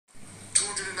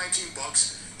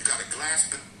$219. You got a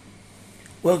glass.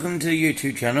 Welcome to the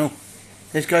YouTube channel.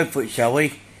 Let's go for it, shall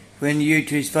we? We're in the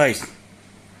YouTube space.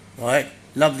 Right,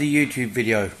 love the YouTube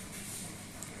video.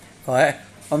 Right,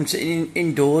 I'm sitting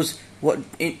indoors.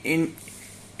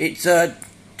 It's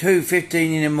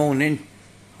 2:15 in the morning.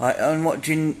 Right, I'm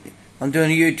doing a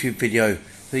YouTube video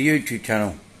for the YouTube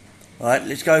channel. Right,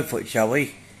 let's go for it, shall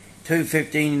we?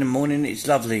 2:15 in the morning. It's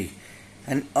lovely,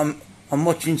 and I'm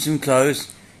watching some clothes,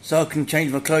 so I can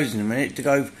change my clothes in a minute to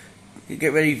go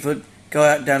get ready for go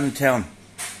out down the town.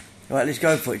 Right, let's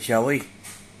go for it, shall we?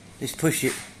 Let's push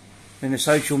it in the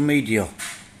social media,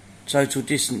 social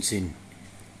distancing.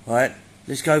 Right,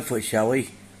 let's go for it, shall we?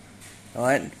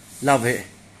 Right, love it,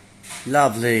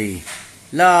 lovely,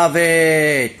 love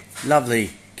it, lovely.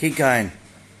 Keep going.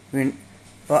 I mean,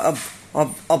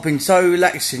 I've been so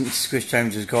relaxed since Chris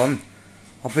James has gone.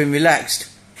 I've been relaxed.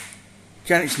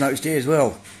 Janet's noticed it as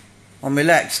well. I'm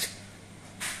relaxed.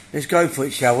 Let's go for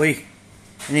it, shall we?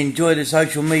 And enjoy the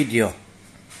social media,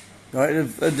 right,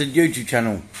 of the YouTube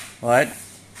channel, right?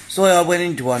 Sorry I went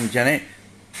into one, Janet,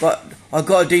 but I've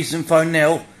got a decent phone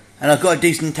now, and I've got a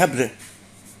decent tablet.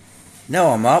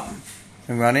 Now I'm up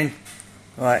and running.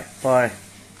 Right, bye.